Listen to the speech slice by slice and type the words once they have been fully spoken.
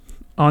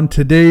On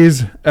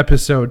today's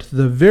episode,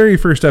 the very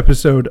first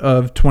episode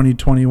of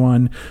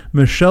 2021,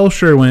 Michelle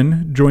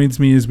Sherwin joins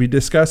me as we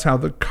discuss how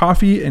the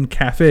coffee and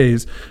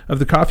cafes of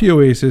the Coffee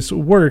Oasis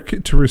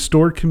work to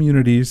restore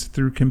communities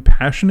through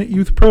compassionate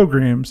youth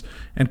programs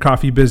and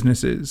coffee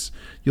businesses.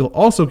 You'll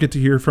also get to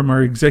hear from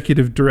our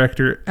executive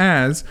director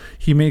as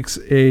he makes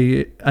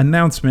an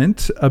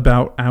announcement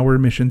about our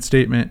mission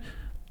statement.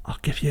 I'll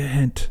give you a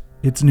hint.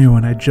 It's new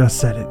and I just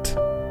said it.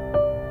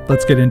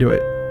 Let's get into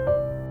it.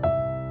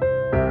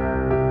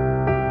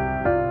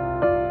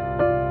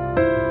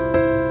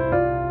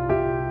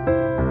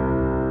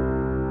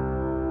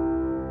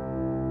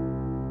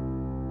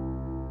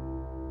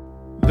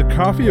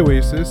 The Coffee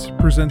Oasis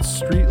presents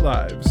Street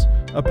Lives,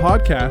 a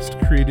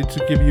podcast created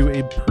to give you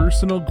a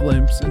personal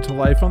glimpse into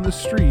life on the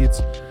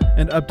streets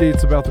and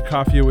updates about the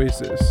Coffee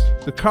Oasis.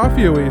 The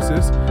Coffee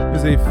Oasis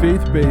is a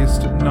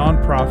faith-based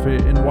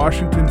nonprofit in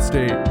Washington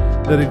State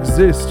that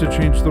exists to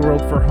change the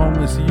world for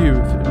homeless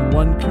youth in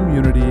one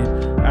community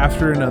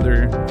after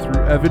another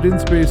through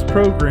evidence-based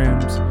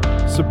programs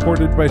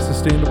supported by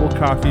sustainable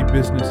coffee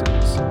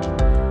businesses.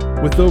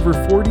 With over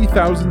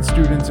 40,000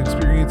 students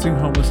experiencing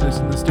homelessness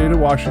in the state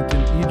of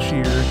Washington each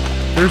year,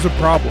 there's a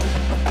problem.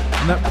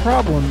 And that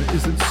problem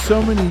is that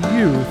so many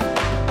youth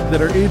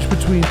that are aged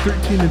between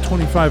 13 and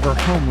 25 are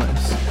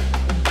homeless.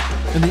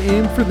 And the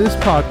aim for this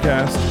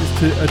podcast is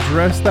to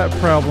address that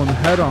problem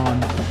head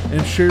on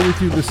and share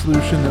with you the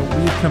solution that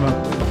we've come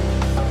up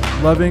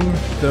with, loving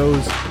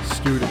those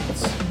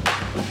students.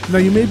 Now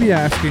you may be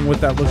asking what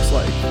that looks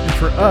like. And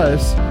for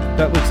us,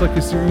 that looks like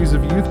a series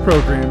of youth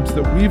programs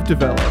that we've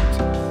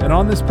developed. And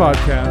on this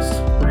podcast,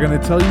 we're going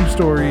to tell you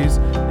stories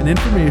and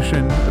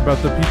information about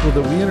the people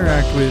that we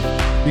interact with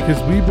because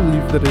we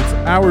believe that it's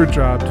our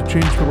job to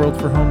change the world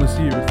for homeless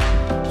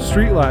youth.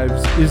 Street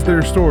Lives is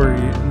their story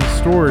and the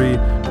story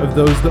of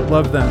those that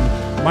love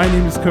them. My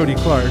name is Cody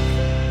Clark,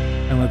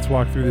 and let's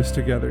walk through this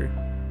together.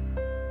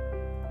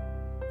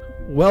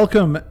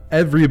 Welcome,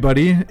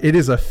 everybody. It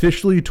is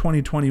officially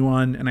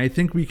 2021, and I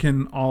think we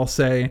can all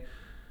say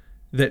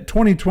that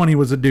 2020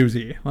 was a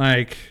doozy,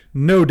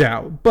 no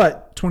doubt.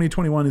 But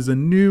 2021 is a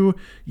new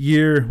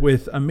year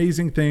with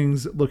amazing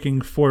things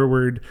looking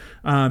forward.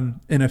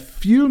 In a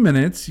few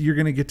minutes, you're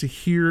going to get to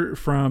hear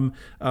from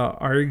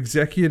our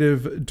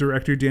executive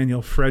director,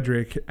 Daniel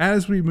Frederick.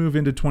 As we move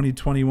into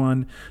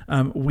 2021,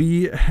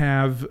 we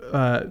have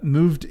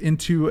moved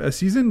into a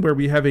season where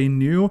we have a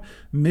new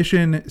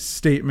mission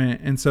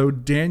statement. And so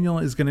Daniel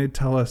is going to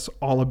tell us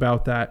all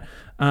about that.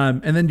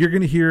 And then you're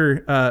going to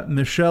hear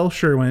Michelle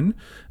Sherwin,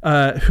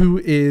 who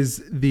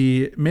is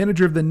the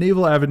manager of the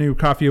Naval Avenue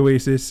Coffee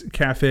Oasis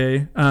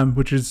Cafe,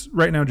 which is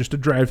right now just a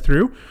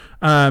drive-through.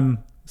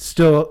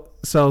 Still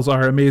sells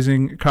our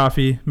amazing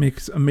coffee,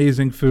 makes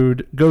amazing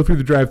food. Go through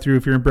the drive-through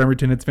if you're in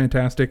Bremerton. It's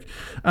fantastic.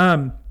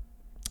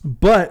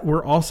 But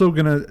we're also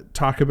going to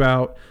talk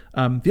about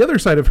the other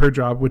side of her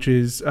job, which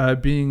is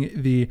being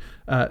the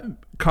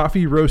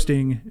coffee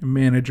roasting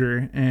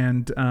manager.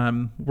 And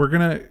we're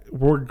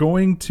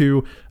going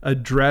to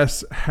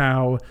address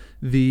how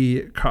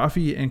the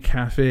coffee and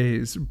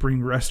cafes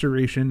bring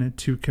restoration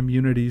to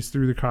communities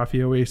through the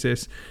Coffee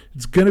Oasis.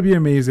 It's going to be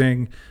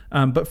amazing.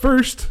 But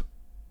first,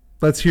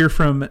 let's hear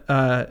from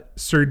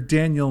Sir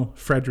Daniel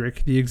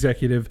Frederick, the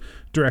executive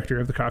director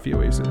of the Coffee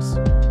Oasis.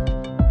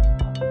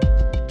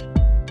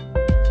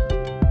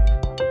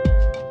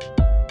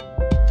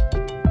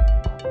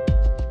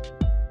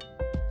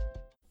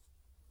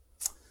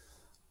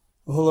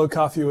 Well, hello,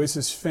 Coffee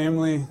Oasis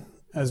family.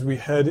 As we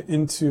head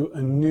into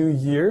a new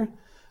year,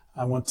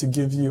 I want to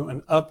give you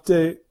an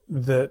update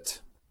that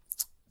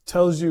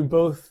tells you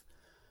both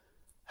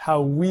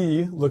how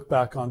we look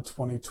back on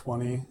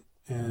 2020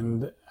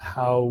 and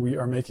how we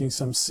are making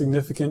some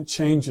significant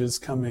changes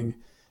coming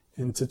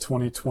into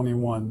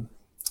 2021.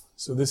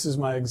 So this is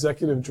my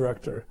executive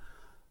director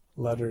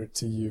letter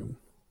to you.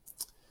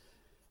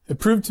 It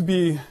proved to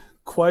be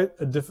quite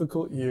a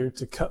difficult year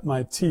to cut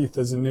my teeth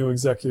as a new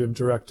executive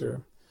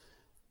director.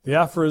 The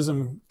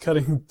aphorism,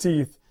 cutting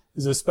teeth,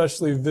 is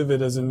especially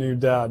vivid as a new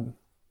dad.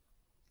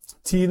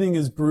 Teething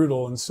is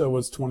brutal, and so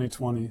was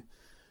 2020.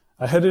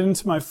 I headed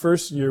into my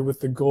first year with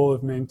the goal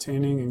of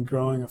maintaining and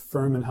growing a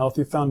firm and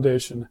healthy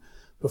foundation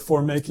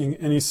before making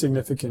any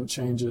significant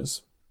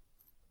changes.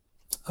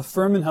 A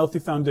firm and healthy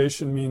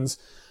foundation means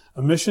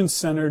a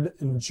mission-centered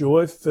and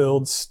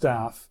joy-filled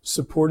staff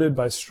supported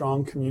by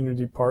strong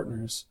community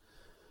partners.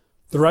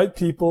 The right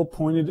people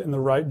pointed in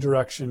the right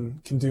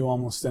direction can do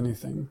almost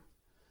anything.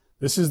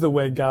 This is the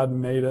way God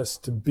made us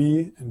to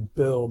be and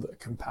build a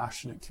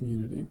compassionate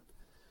community.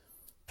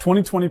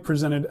 2020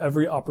 presented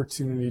every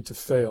opportunity to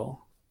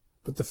fail,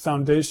 but the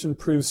foundation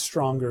proved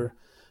stronger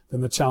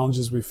than the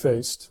challenges we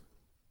faced.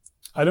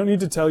 I don't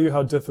need to tell you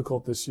how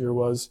difficult this year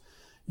was.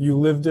 You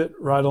lived it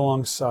right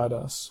alongside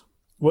us.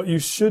 What you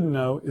should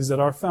know is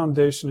that our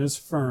foundation is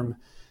firm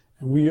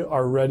and we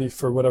are ready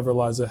for whatever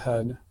lies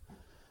ahead.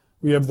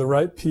 We have the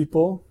right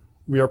people,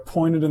 we are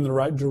pointed in the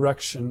right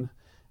direction,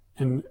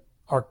 and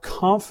are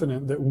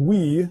confident that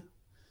we,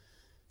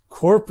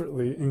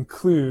 corporately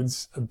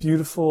includes a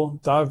beautiful,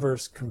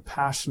 diverse,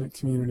 compassionate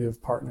community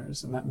of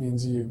partners, and that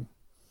means you.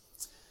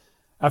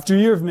 After a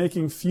year of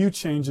making few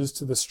changes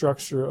to the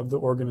structure of the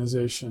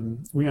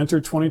organization, we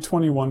enter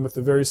 2021 with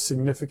a very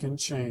significant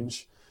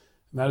change,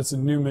 and that is a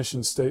new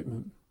mission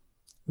statement.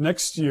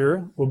 Next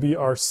year will be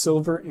our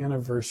silver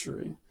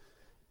anniversary.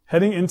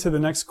 Heading into the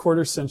next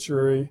quarter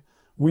century,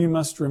 we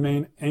must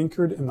remain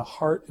anchored in the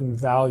heart and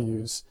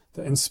values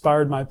that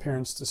inspired my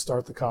parents to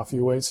start the Coffee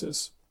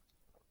Oasis.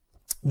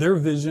 Their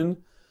vision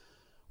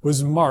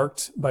was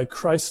marked by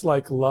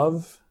Christ-like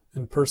love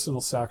and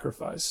personal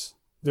sacrifice.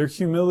 Their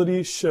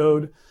humility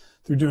showed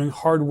through doing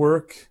hard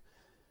work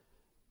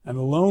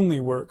and lonely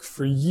work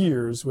for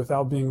years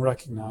without being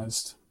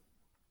recognized.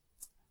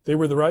 They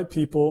were the right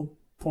people,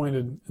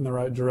 pointed in the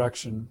right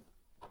direction.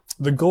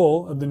 The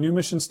goal of the new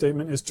mission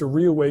statement is to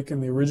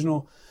reawaken the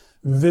original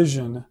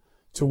vision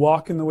to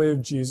walk in the way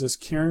of Jesus,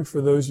 caring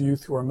for those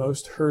youth who are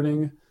most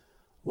hurting,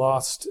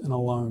 lost, and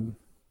alone.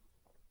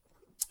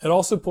 It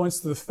also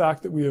points to the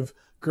fact that we have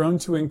grown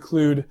to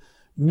include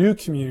new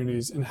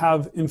communities and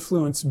have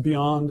influence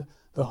beyond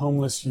the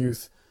homeless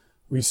youth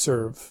we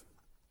serve.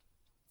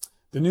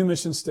 The new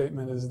mission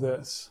statement is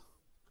this: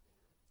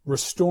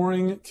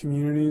 restoring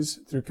communities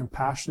through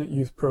compassionate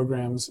youth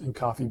programs and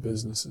coffee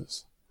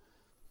businesses.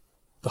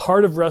 The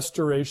heart of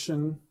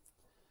restoration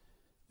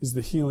is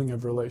the healing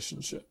of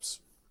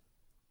relationships.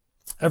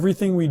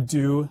 Everything we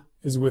do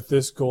is with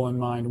this goal in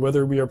mind.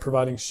 Whether we are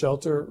providing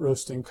shelter,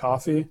 roasting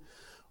coffee,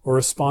 or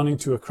responding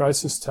to a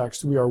crisis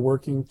text, we are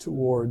working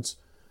towards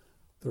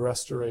the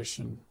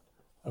restoration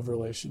of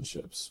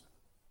relationships.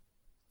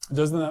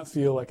 Doesn't that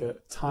feel like a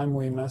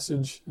timely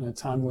message and a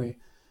timely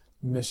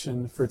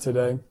mission for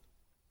today?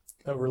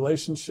 That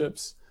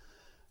relationships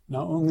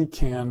not only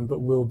can,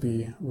 but will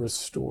be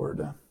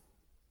restored.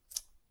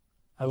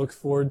 I look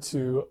forward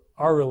to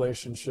our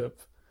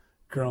relationship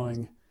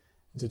growing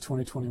into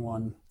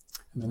 2021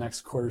 and the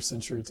next quarter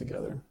century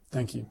together.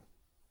 Thank you.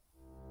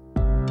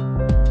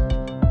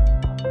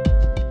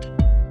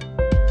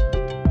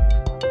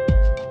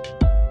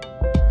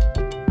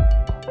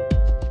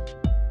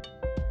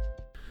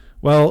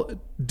 Well,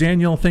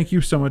 Daniel, thank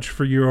you so much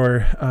for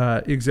your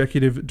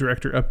executive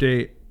director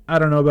update. I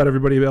don't know about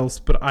everybody else,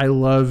 but I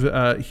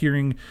love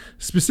hearing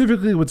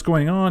specifically what's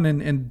going on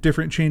and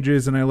different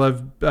changes, and I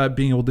love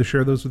being able to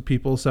share those with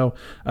people. So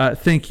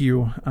thank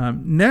you.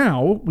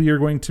 Now we are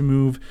going to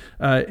move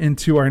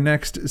into our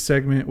next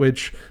segment,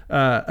 which,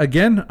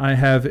 again, I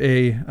have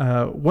a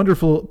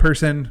wonderful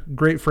person,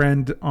 great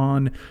friend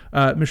on,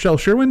 Michelle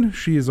Sherwin.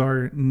 She is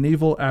our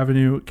Naval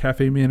Avenue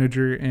Cafe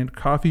manager and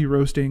coffee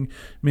roasting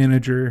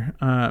manager.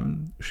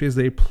 She has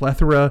a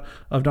plethora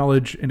of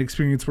knowledge and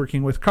experience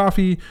working with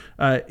coffee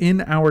in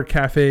our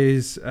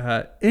cafes,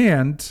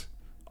 and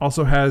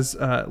also has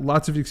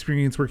lots of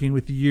experience working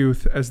with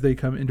youth as they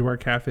come into our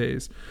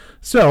cafes.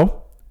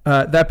 So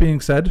that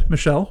being said,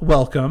 Michelle,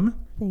 welcome.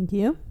 Thank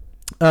you.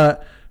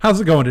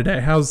 How's it going today?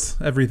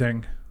 How's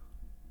everything?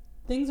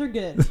 Things are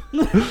good.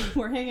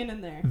 We're hanging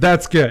in there.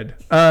 That's good.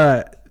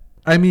 I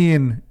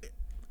mean,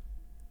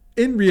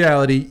 in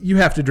reality, you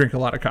have to drink a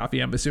lot of coffee,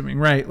 I'm assuming,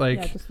 right? Like,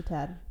 yeah, just a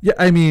tad. Yeah,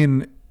 I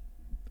mean,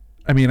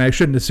 I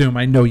shouldn't assume.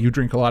 I know you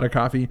drink a lot of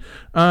coffee.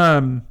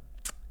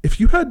 If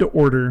you had to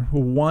order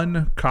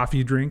one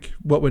coffee drink,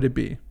 what would it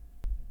be?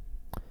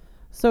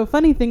 So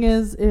funny thing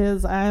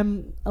is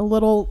I'm a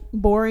little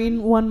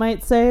boring, one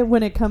might say,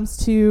 when it comes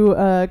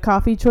to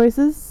coffee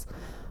choices,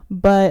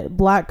 but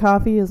black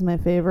coffee is my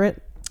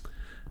favorite.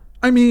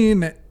 I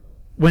mean,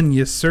 when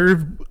you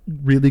serve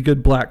really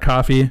good black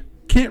coffee,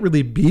 can't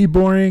really be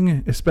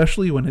boring,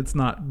 especially when it's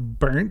not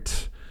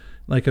burnt.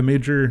 Like a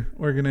major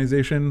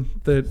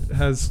organization that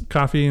has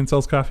coffee and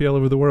sells coffee all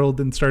over the world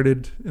and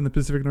started in the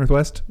Pacific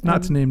Northwest,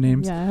 not to name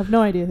names. Yeah, I have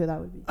no idea who that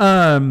would be.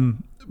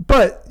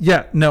 But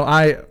yeah, no,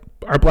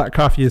 our black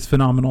coffee is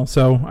phenomenal.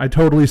 So I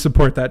totally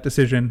support that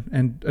decision.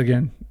 And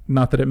again,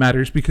 not that it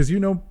matters because you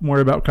know more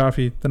about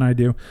coffee than I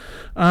do.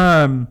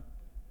 How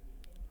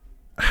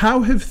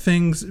have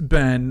things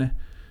been?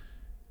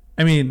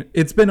 I mean,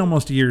 it's been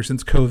almost a year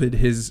since COVID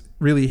has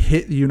really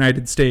hit the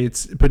United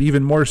States, but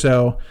even more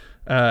so,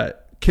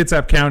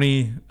 Kitsap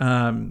County,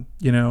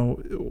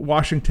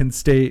 Washington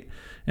State,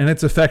 and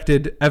it's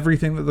affected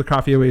everything that the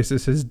Coffee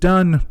Oasis has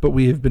done, but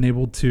we have been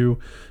able to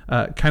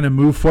kind of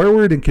move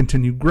forward and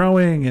continue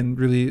growing and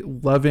really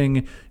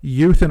loving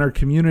youth in our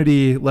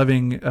community,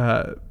 loving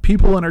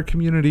people in our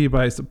community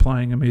by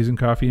supplying amazing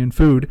coffee and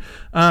food.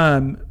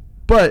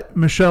 But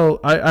Michelle,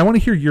 I want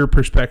to hear your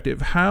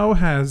perspective. How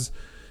has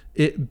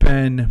it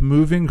been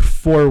moving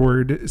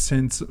forward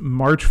since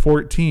March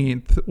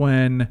 14th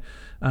when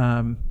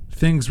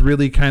things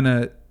really kind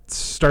of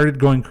started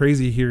going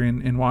crazy here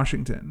in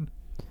Washington?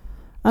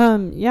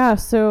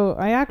 So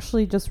I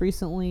actually just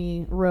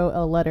recently wrote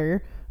a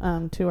letter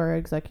to our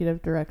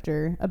executive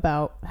director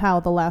about how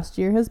the last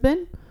year has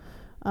been.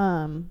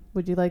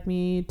 Would you like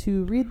me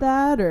to read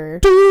that or?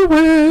 Do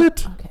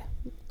it!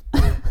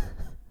 Okay.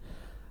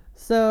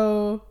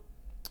 So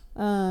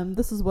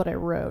this is what I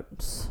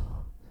wrote.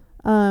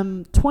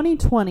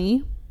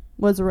 2020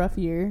 was a rough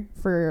year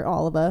for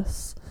all of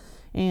us.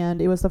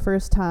 And it was the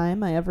first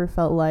time I ever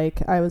felt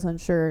like I was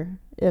unsure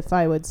if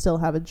I would still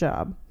have a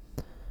job.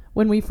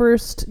 When we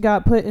first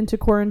got put into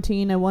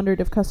quarantine, I wondered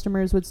if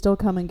customers would still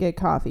come and get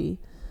coffee.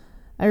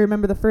 I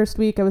remember the first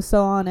week I was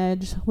so on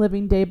edge,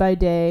 living day by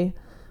day,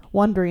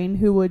 wondering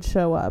who would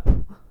show up.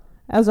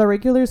 As our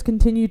regulars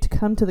continued to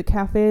come to the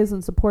cafes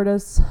and support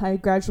us, I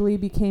gradually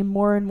became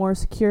more and more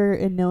secure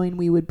in knowing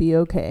we would be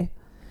okay.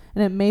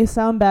 And it may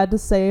sound bad to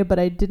say, but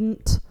I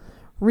didn't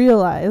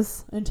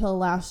realize until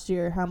last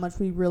year how much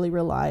we really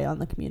rely on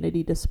the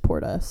community to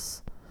support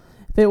us.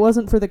 If it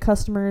wasn't for the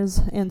customers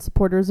and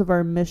supporters of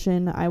our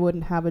mission, I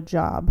wouldn't have a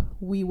job.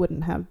 We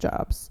wouldn't have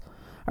jobs.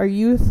 Our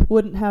youth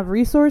wouldn't have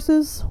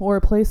resources or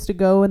a place to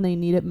go when they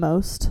need it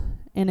most.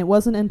 And it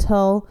wasn't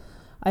until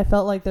I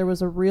felt like there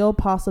was a real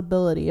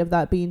possibility of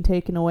that being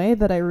taken away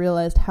that I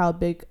realized how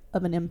big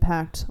of an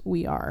impact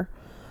we are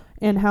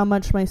and how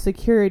much my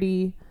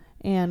security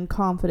and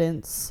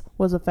confidence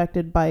was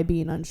affected by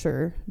being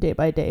unsure day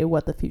by day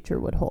what the future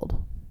would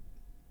hold.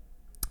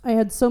 I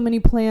had so many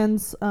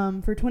plans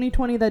for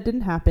 2020 that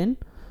didn't happen,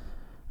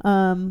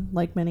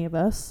 like many of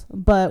us.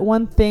 But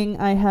one thing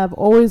I have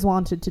always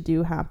wanted to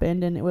do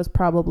happened, and it was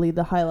probably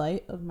the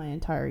highlight of my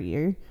entire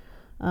year.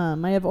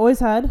 I have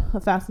always had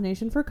a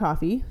fascination for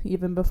coffee,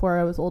 even before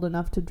I was old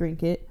enough to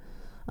drink it.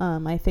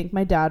 I thank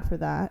my dad for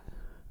that.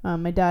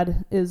 My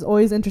dad is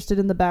always interested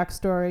in the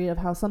backstory of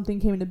how something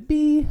came to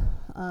be,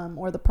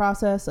 or the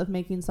process of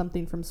making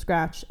something from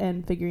scratch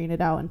and figuring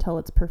it out until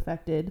it's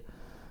perfected.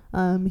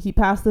 He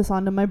passed this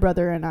on to my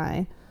brother and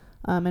I.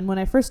 And when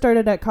I first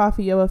started at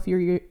Coffee-O a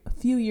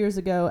few years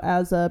ago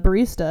as a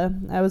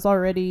barista, I was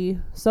already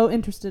so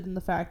interested in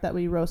the fact that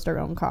we roast our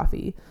own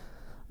coffee,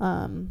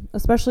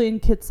 especially in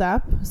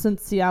Kitsap,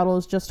 since Seattle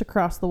is just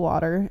across the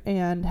water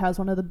and has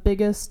one of the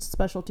biggest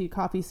specialty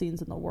coffee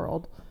scenes in the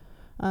world.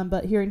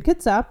 But here in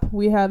Kitsap,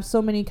 we have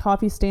so many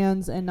coffee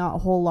stands and not a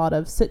whole lot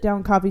of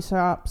sit-down coffee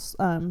shops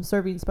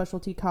serving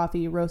specialty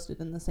coffee roasted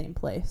in the same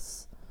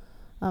place.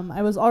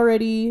 I was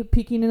already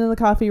peeking into the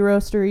coffee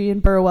roastery in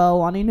Burwell,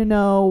 wanting to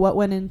know what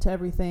went into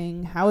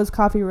everything. How is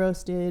coffee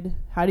roasted?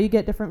 How do you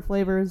get different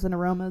flavors and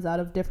aromas out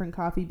of different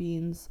coffee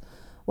beans?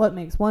 What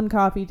makes one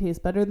coffee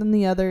taste better than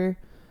the other?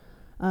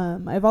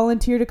 I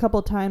volunteered a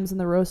couple times in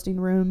the roasting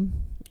room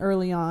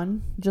early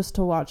on just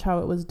to watch how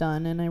it was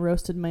done, and I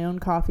roasted my own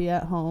coffee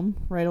at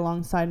home right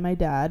alongside my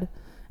dad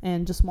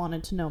and just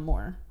wanted to know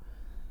more.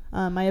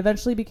 I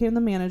eventually became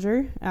the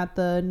manager at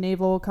the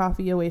Naval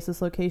Coffee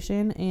Oasis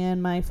location,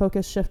 and my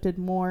focus shifted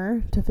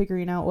more to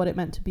figuring out what it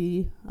meant to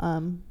be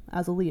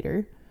as a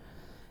leader,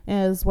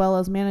 as well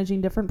as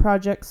managing different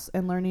projects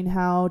and learning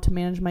how to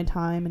manage my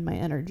time and my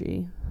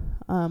energy.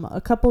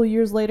 A couple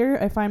years later,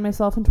 I find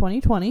myself in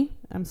 2020.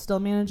 I'm still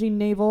managing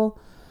Naval,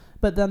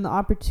 but then the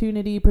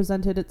opportunity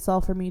presented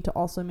itself for me to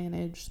also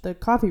manage the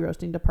coffee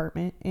roasting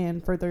department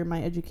and further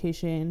my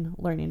education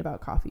learning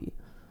about coffee.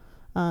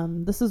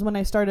 This is when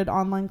I started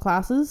online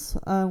classes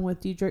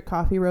with Diedrich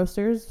Coffee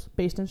Roasters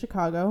based in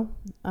Chicago.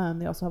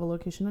 They also have a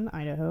location in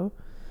Idaho.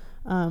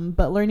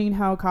 But learning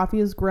how coffee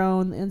is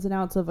grown, the ins and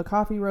outs of a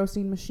coffee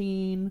roasting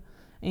machine,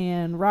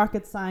 and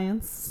rocket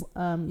science,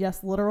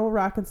 yes, literal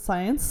rocket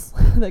science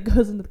that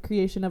goes into the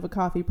creation of a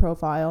coffee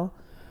profile.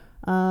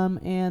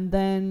 And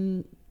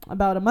then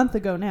about a month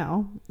ago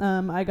now,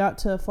 I got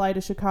to fly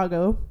to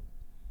Chicago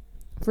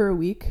for a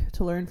week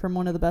to learn from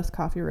one of the best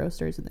coffee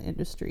roasters in the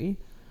industry.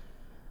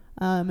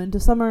 And to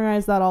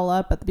summarize that all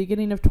up, at the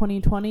beginning of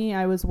 2020,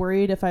 I was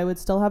worried if I would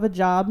still have a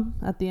job.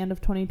 At the end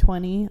of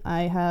 2020,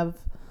 I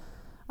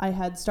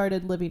had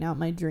started living out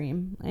my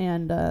dream,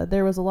 and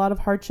there was a lot of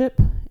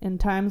hardship and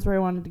times where I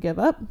wanted to give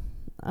up.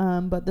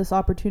 But this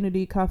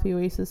opportunity Coffee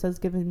Oasis has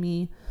given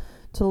me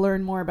to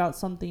learn more about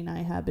something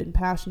I have been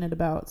passionate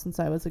about since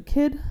I was a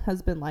kid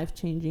has been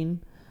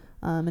life-changing.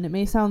 And it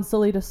may sound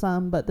silly to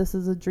some, but this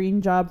is a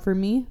dream job for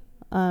me.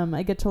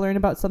 I get to learn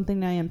about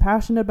something I am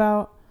passionate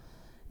about.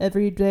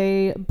 Every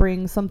day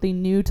brings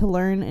something new to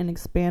learn and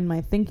expand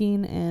my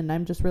thinking, and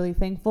I'm just really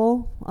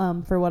thankful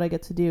for what I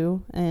get to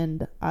do.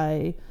 And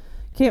I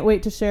can't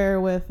wait to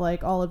share with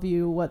all of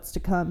you what's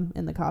to come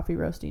in the coffee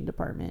roasting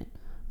department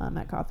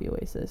at Coffee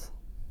Oasis.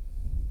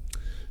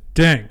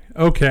 Dang.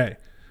 Okay.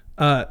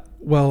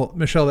 Well,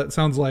 Michelle, that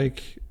sounds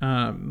like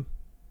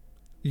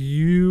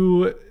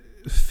you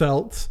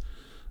felt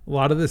a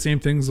lot of the same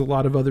things a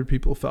lot of other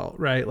people felt,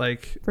 right?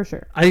 For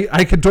sure.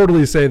 I could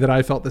totally say that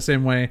I felt the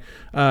same way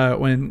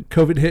when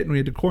COVID hit and we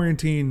had to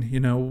quarantine.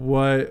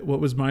 What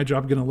was my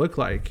job going to look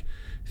like?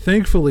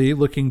 Thankfully,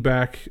 looking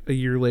back a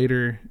year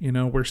later,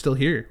 we're still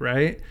here,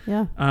 right?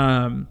 Yeah.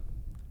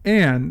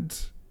 And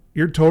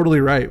you're totally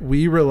right.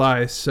 We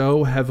rely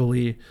so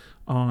heavily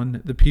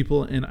on the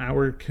people in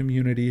our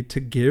community to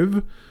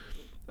give,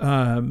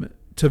 to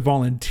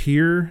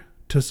volunteer,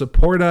 to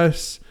support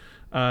us,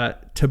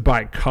 to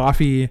buy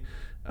coffee.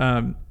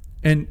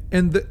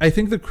 I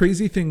think the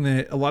crazy thing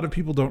that a lot of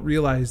people don't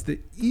realize, the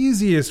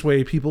easiest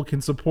way people can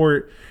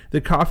support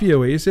the Coffee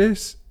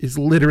Oasis is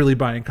literally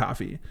buying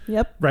coffee.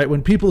 Yep. Right?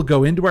 When people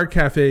go into our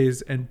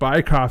cafes and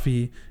buy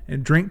coffee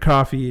and drink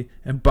coffee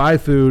and buy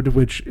food,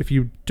 which if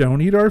you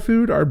don't eat our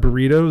food, our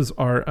burritos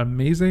are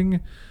amazing.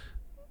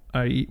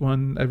 I eat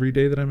one every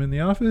day that I'm in the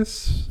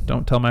office.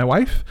 Don't tell my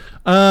wife.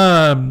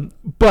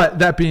 But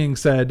that being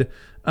said,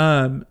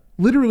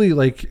 literally,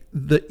 like,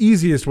 the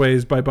easiest way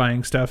is by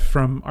buying stuff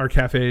from our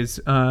cafes.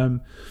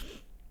 And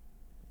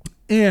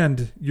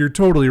you're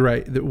totally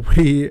right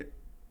that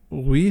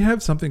we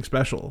have something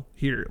special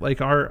here. Like,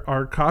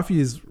 our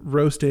coffee is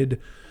roasted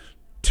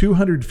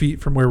 200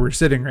 feet from where we're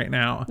sitting right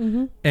now.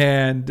 Mm-hmm.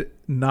 And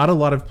not a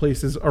lot of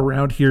places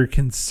around here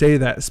can say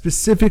that,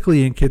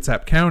 specifically in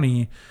Kitsap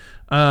County.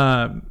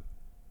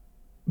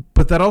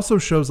 But that also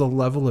shows a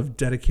level of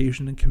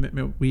dedication and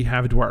commitment we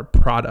have to our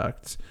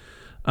product.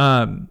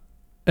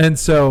 And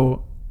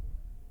so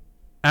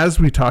as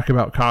we talk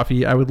about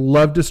coffee, I would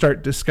love to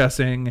start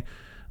discussing,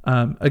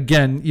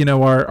 again,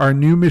 our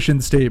new mission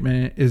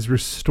statement is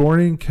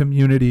restoring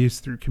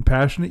communities through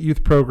compassionate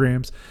youth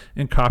programs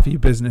and coffee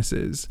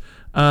businesses.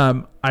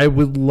 I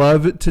would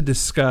love to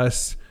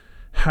discuss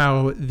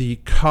how the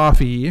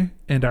coffee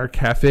and our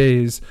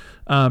cafes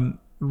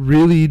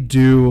really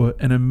do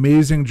an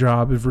amazing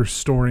job of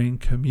restoring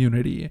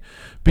community,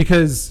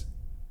 because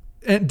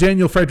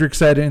Daniel Frederick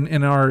said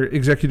in our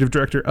executive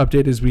director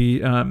update as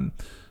we,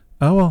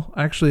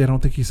 actually, I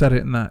don't think he said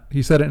it in that.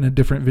 He said it in a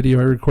different video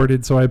I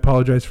recorded, so I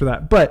apologize for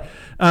that. But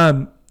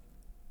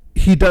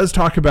he does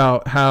talk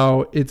about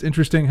how it's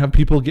interesting how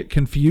people get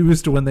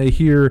confused when they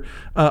hear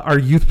our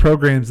youth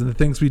programs and the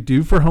things we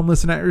do for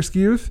homeless and at-risk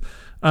youth,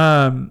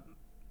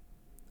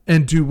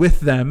 and do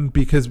with them,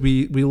 because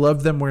we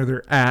love them where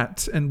they're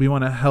at, and we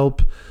want to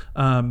help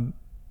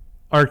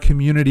our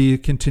community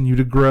continue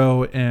to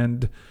grow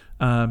and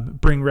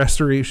bring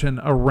restoration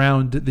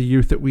around the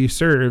youth that we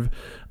serve.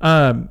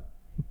 But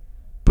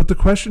the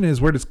question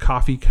is, where does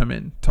coffee come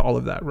in to all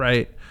of that,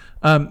 right?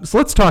 So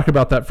let's talk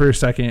about that for a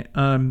second.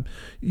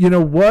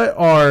 What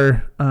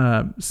are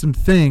some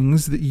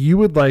things that you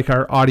would like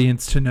our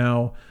audience to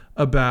know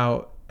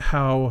about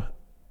how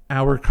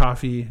our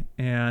coffee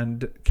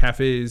and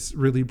cafes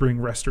really bring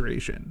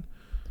restoration?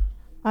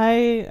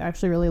 I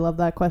actually really love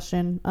that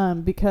question,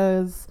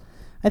 because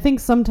I think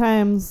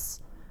sometimes,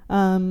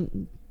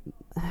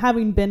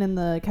 having been in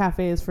the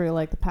cafes for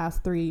like the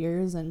past 3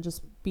 years and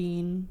just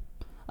being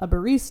a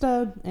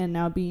barista and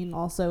now being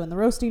also in the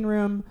roasting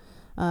room,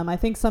 I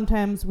think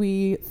sometimes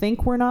we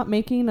think we're not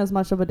making as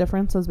much of a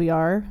difference as we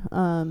are.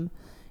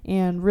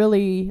 And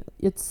really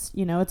it's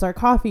our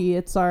coffee,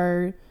 it's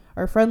our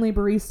friendly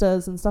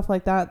baristas and stuff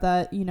like that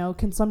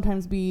can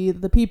sometimes be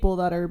the people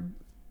that are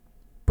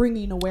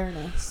bringing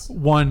awareness.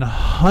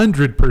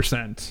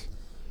 100%.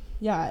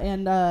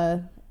 Yeah.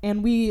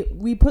 And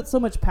we put so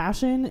much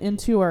passion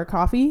into our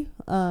coffee,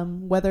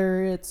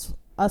 whether it's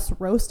us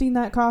roasting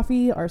that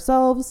coffee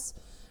ourselves,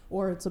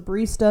 or it's a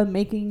barista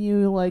making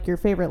you like your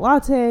favorite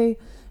latte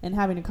and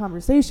having a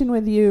conversation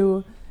with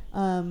you.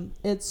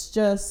 It's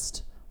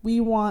just, we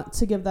want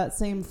to give that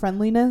same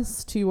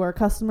friendliness to our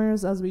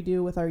customers as we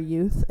do with our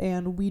youth.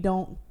 And we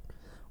don't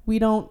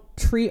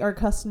treat our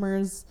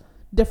customers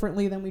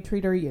differently than we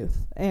treat our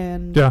youth.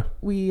 And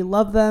we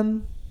love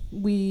them.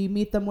 We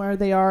meet them where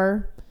they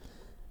are.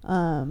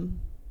 And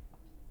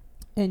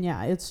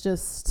yeah, it's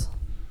just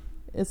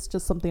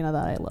something that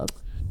I love.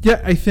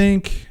 Yeah, I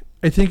think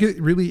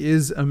it really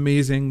is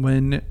amazing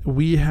when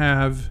we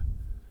have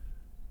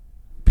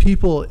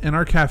people in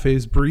our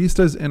cafes,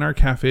 baristas in our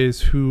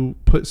cafes, who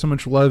put so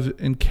much love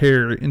and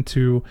care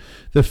into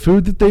the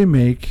food that they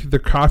make, the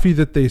coffee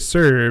that they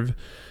serve,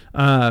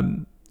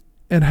 and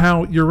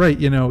how, you're right,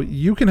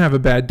 you can have a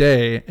bad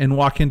day and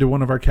walk into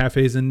one of our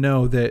cafes and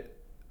know that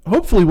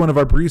hopefully one of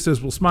our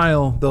baristas will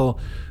smile,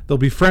 they'll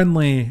be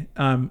friendly,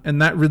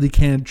 and that really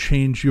can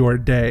change your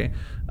day.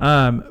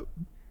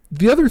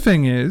 The other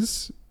thing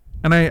is,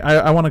 and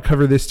I want to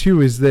cover this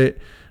too, is that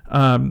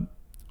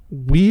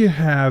we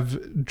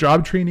have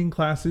job training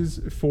classes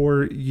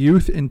for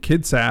youth in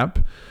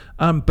Kitsap,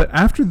 but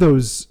after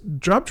those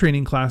job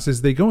training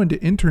classes, they go into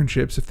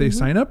internships if they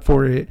sign up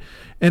for it.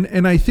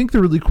 And I think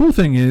the really cool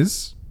thing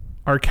is,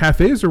 our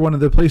cafes are one of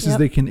the places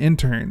they can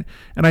intern.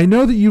 And I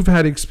know that you've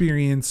had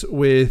experience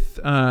with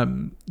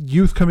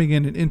youth coming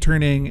in and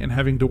interning and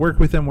having to work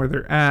with them where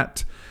they're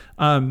at.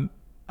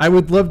 I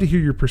would love to hear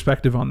your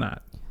perspective on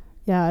that.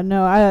 Yeah,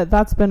 no,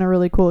 that's been a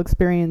really cool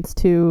experience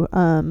too.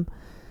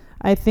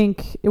 I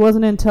think it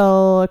wasn't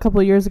until a couple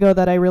of years ago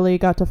that I really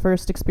got to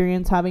first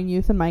experience having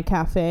youth in my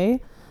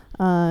cafe.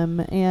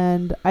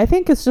 And I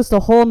think it's just a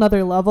whole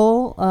nother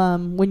level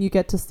when you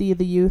get to see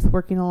the youth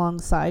working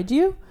alongside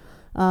you.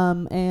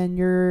 And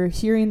you're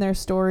hearing their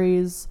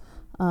stories.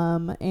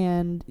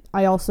 And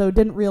I also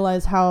didn't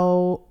realize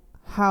how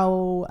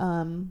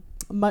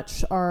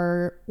much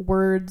our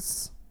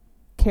words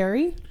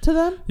carry to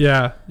them.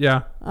 Yeah.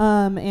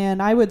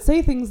 And I would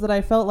say things that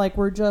I felt like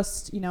were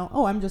just,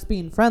 oh, I'm just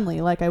being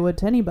friendly like I would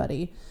to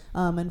anybody.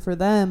 And for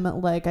them,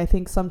 like, I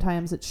think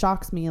sometimes it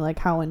shocks me, like,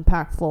 how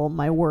impactful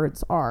my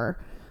words are,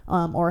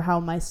 or how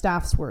my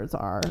staff's words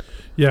are.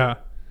 Yeah.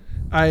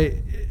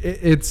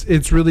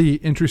 It's really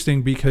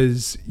interesting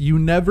because you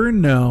never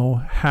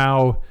know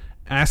how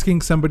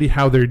asking somebody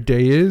how their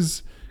day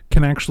is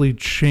can actually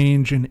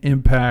change and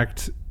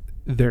impact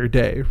their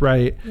day,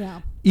 right?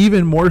 Yeah.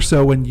 Even more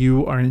so when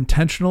you are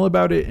intentional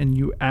about it and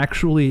you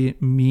actually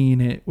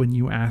mean it when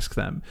you ask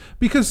them.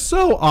 Because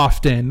so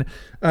often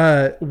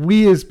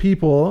we as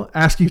people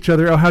ask each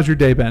other, oh, how's your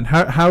day been?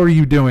 How are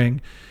you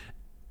doing?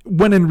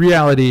 When in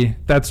reality,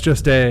 that's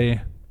just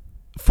a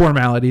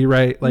formality,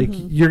 right? Like,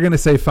 you're going to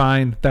say,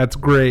 fine, that's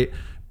great.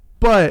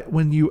 But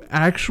when you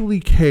actually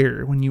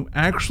care, when you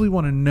actually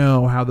want to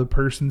know how the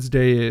person's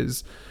day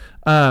is,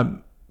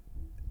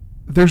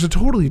 there's a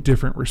totally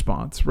different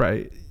response,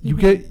 right? You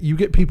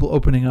get people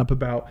opening up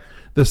about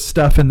the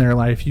stuff in their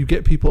life. You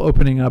get people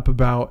opening up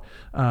about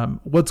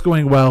what's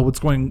going well, what's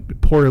going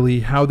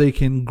poorly, how they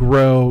can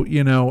grow,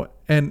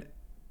 and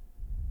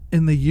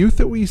in the youth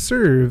that we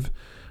serve,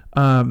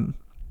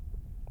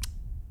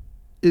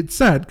 it's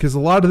sad because a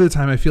lot of the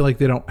time I feel like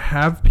they don't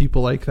have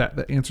people like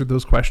that answer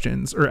those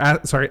questions or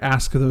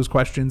ask those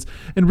questions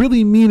and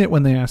really mean it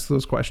when they ask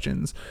those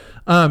questions.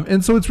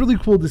 And so it's really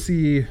cool to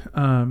see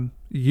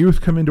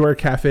youth come into our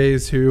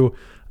cafes who,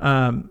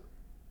 look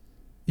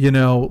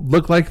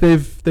like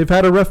they've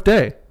had a rough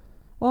day.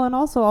 Well, and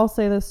also I'll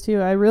say this too.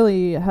 I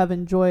really have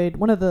enjoyed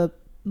one of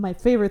my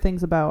favorite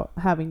things about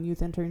having youth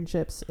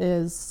internships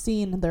is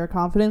seeing their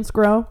confidence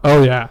grow.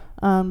 Oh yeah.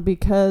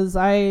 Because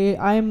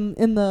I'm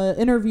in the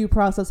interview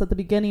process at the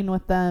beginning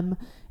with them,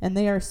 and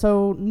they are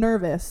so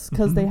nervous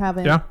because they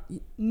haven't.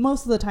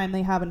 Most of the time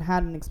they haven't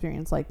had an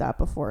experience like that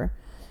before.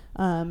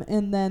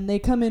 And then they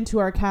come into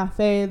our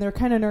cafe and they're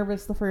kind of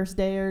nervous the first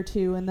day or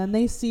two, and then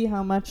they see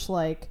how much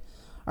like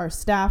our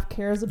staff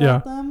cares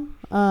about them.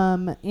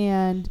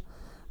 And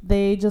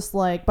they just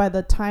like, by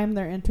the time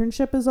their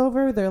internship is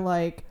over, they're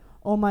like,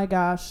 oh my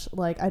gosh,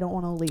 like I don't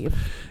want to leave.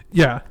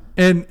 Yeah.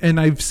 And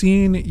I've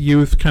seen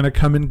youth kind of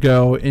come and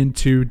go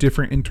into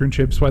different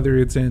internships, whether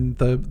it's in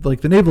the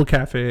Naval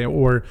Cafe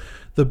or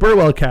the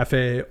Burwell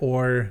Cafe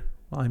or,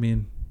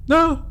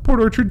 Port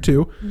Orchard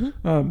too.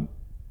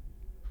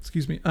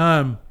 Excuse me.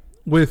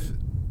 With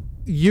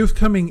youth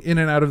coming in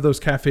and out of those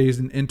cafes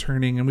and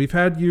interning, and we've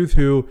had youth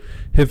who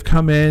have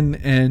come in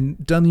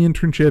and done the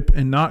internship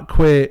and not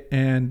quit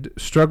and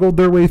struggled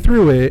their way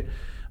through it,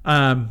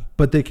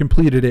 but they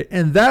completed it,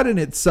 and that in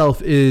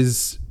itself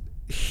is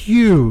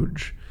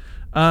huge.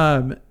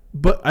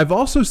 But I've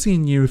also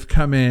seen youth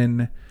come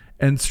in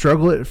and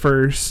struggle at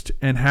first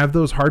and have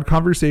those hard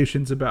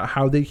conversations about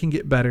how they can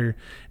get better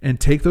and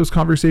take those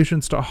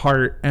conversations to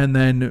heart and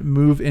then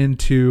move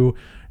into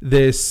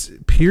this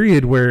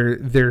period where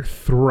they're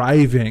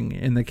thriving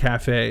in the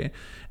cafe.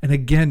 And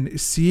again,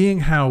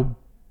 seeing how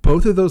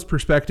both of those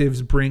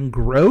perspectives bring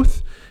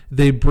growth,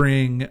 they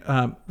bring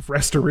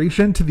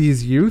restoration to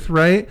these youth,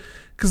 right?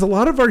 Because a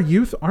lot of our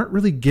youth aren't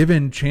really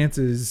given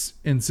chances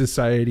in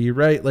society,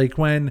 right? Like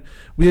when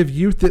we have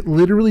youth that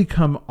literally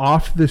come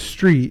off the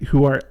street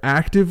who are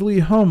actively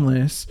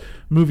homeless,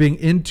 moving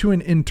into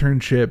an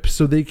internship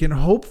so they can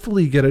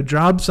hopefully get a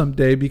job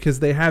someday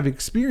because they have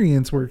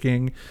experience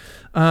working,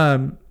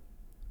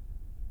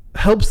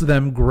 helps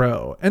them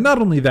grow. And not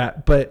only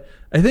that, but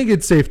I think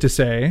it's safe to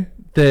say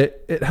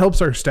that it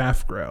helps our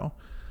staff grow.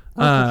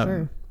 For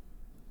sure.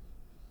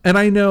 And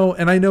I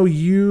know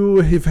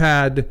you have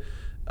had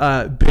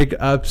big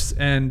ups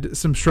and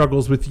some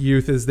struggles with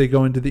youth as they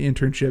go into the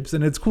internships,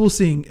 and it's cool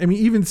seeing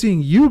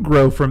you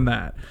grow from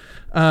that.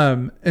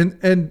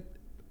 And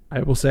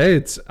I will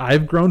say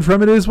I've grown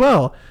from it as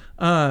well.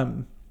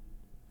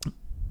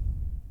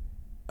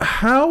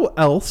 How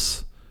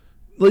else?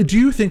 Like, do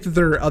you think that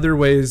there are other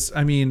ways?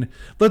 I mean,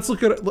 let's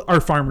look at our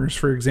farmers,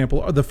 for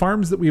example, the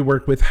farms that we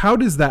work with. How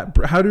does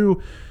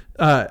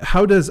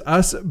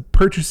us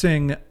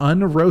purchasing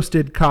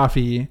unroasted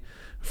coffee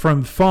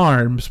from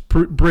farms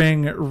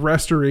bring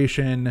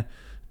restoration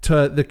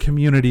to the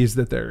communities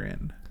that they're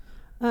in?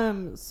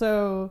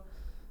 So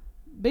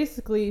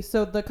basically,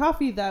 the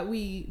coffee that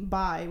we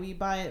buy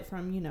it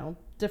from,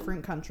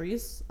 different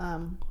countries.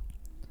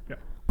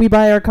 We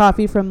buy our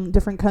coffee from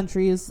different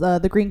countries,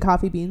 the green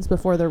coffee beans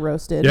before they're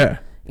roasted. Yeah.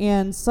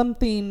 And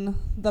something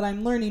that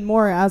I'm learning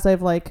more as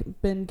I've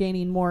been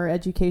gaining more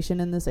education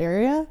in this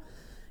area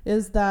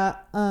is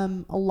that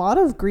a lot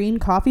of green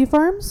coffee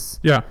farms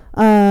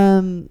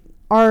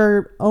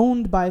are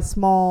owned by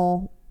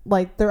small,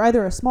 they're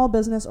either a small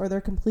business or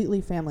they're completely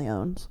family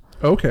owned.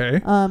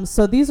 Okay.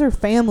 So these are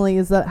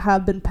families that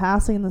have been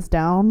passing this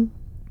down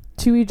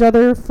to each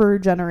other for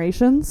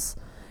generations.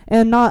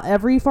 And not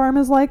every farm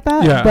is like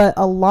that, but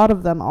a lot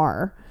of them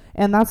are.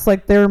 And that's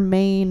their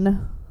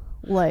main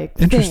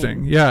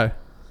interesting. Thing. Yeah.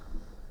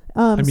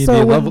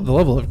 The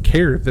level of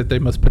care that they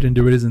must put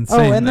into it is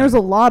insane. Oh, and there's a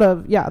lot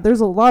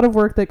of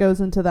work that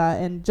goes into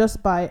that. And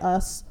just by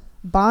us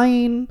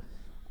buying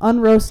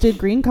unroasted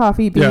green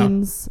coffee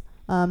beans,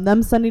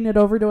 them sending it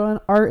over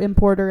to our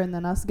importer and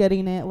then us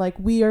getting it. Like,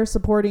 we are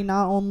supporting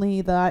not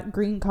only that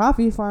green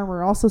coffee farm,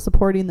 we're also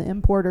supporting the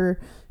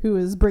importer who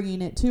is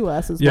bringing it to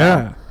us as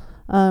well.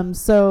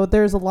 So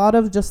there's a lot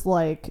of just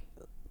like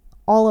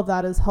all of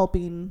that is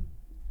helping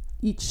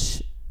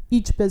each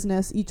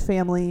business, each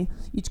family,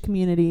 each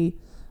community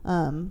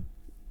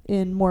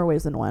in more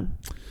ways than one.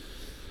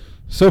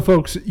 So,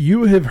 folks,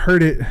 you have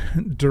heard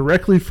it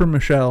directly from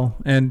Michelle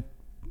and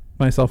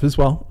myself as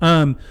well.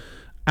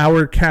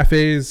 Our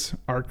cafes,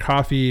 our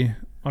coffee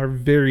are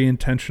very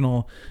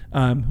intentional.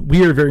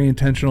 We are very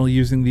intentional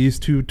using these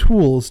two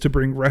tools to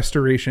bring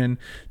restoration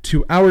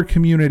to our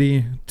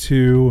community,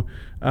 to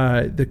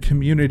the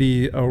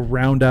community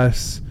around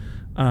us,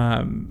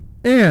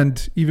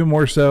 and even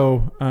more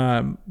so,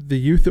 the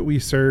youth that we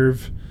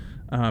serve,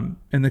 and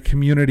the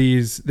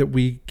communities that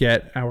we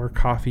get our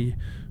coffee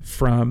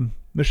from.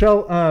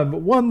 Michelle,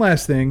 one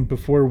last thing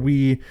before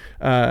we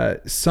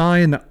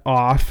sign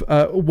off.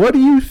 What do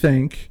you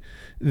think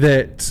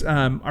that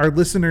our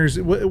listeners,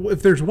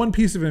 if there's one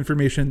piece of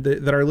information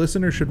that our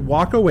listeners should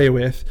walk away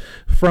with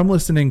from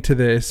listening to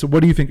this,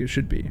 what do you think it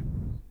should be?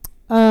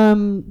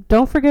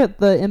 Don't forget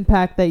the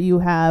impact that you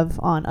have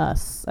on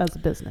us as a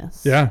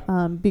business.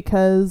 Yeah.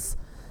 Because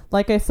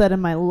like I said in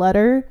my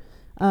letter,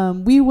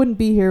 we wouldn't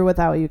be here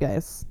without you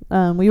guys.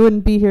 We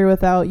wouldn't be here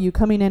without you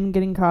coming in and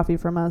getting coffee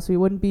from us. We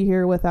wouldn't be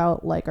here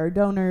without like our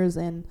donors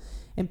and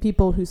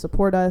people who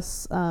support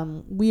us.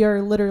 We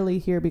are literally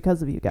here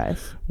because of you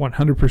guys.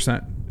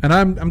 100%. And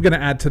I'm going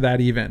to add to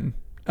that even.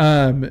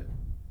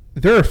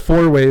 There are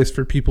 4 ways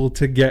for people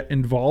to get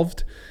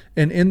involved.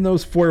 And in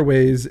those 4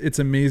 ways, it's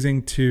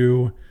amazing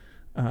to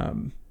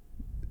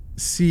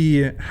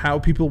see how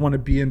people want to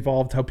be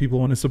involved, how people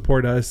want to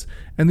support us.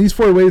 And these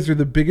 4 ways are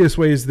the biggest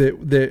ways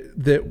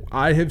that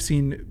I have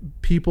seen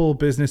people,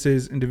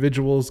 businesses,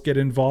 individuals get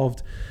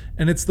involved.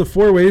 And it's the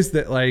 4 ways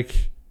that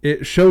like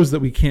it shows that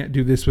we can't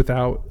do this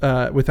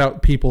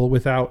without people,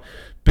 without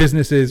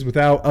businesses,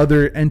 without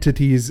other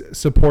entities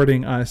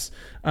supporting us.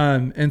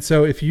 And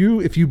so if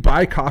you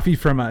buy coffee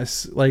from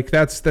us, like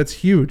that's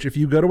huge. If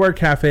you go to our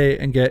cafe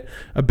and get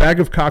a bag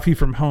of coffee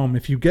from home,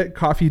 if you get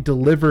coffee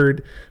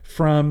delivered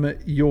from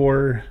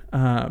your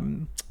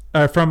from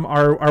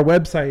our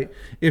website,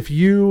 if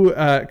you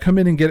come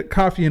in and get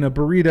coffee in a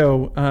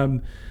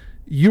burrito,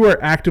 you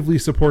are actively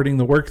supporting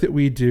the work that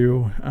we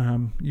do.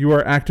 You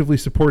are actively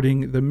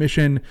supporting the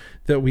mission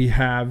that we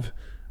have.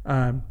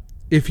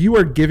 If you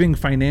are giving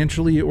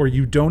financially or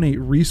you donate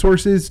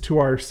resources to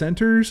our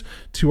centers,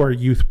 to our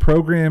youth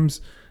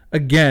programs,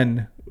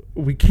 again,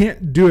 we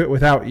can't do it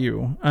without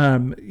you.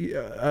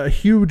 A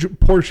huge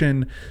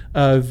portion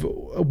of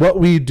what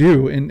we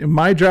do, and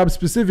my job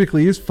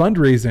specifically, is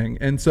fundraising.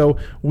 And so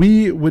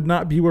we would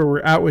not be where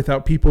we're at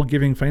without people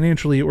giving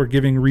financially or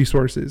giving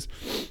resources.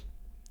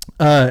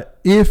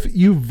 If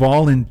you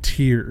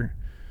volunteer,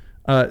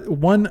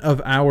 one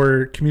of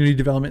our community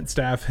development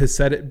staff has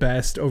said it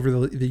best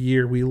over the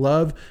year. We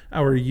love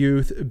our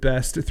youth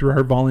best through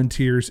our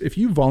volunteers. If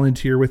you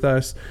volunteer with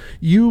us,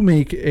 you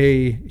make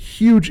a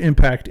huge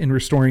impact in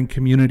restoring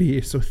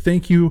community. So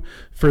thank you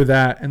for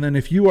that. And then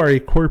if you are a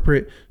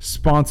corporate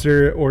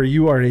sponsor or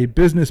you are a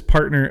business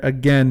partner,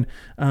 again,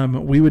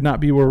 we would not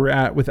be where we're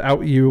at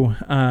without you.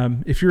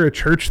 If you're a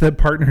church that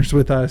partners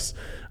with us,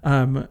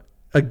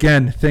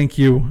 again, thank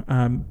you.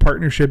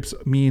 Partnerships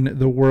mean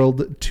the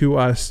world to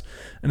us.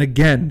 And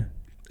again,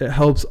 it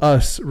helps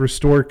us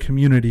restore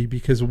community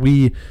because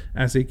we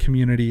as a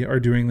community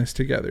are doing this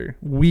together.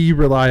 We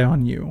rely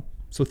on you.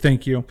 So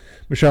thank you.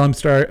 Michelle, I'm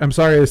sorry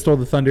I stole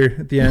the thunder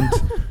at the end.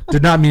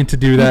 Did not mean to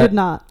do that. You did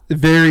not.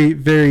 Very,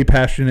 very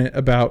passionate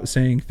about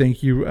saying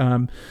thank you.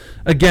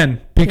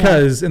 Again,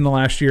 because in the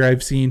last year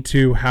I've seen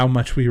too how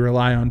much we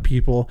rely on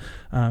people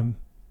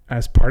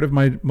as part of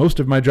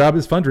most of my job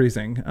is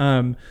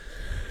fundraising.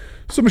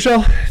 So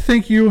Michelle,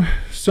 thank you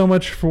so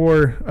much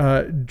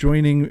for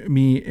joining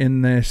me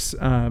in this.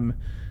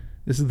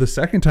 This is the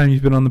second time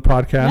you've been on the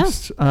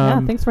podcast.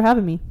 Yeah, thanks for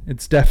having me.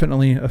 It's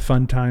definitely a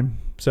fun time.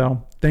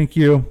 So thank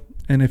you.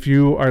 And if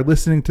you are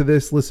listening to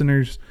this,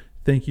 listeners,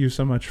 thank you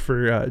so much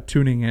for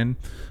tuning in.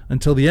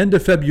 Until the end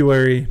of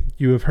February,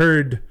 you have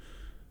heard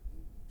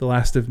the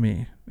last of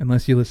me,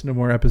 unless you listen to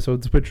more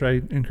episodes, which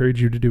I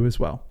encourage you to do as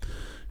well.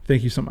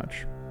 Thank you so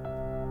much.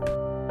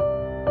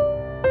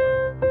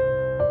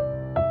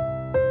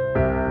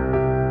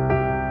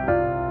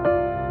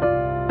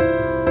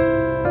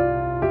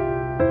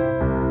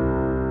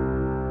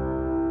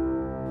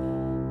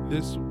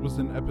 This was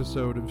an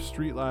episode of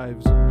Street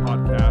Lives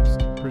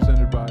Podcast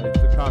presented by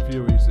the Coffee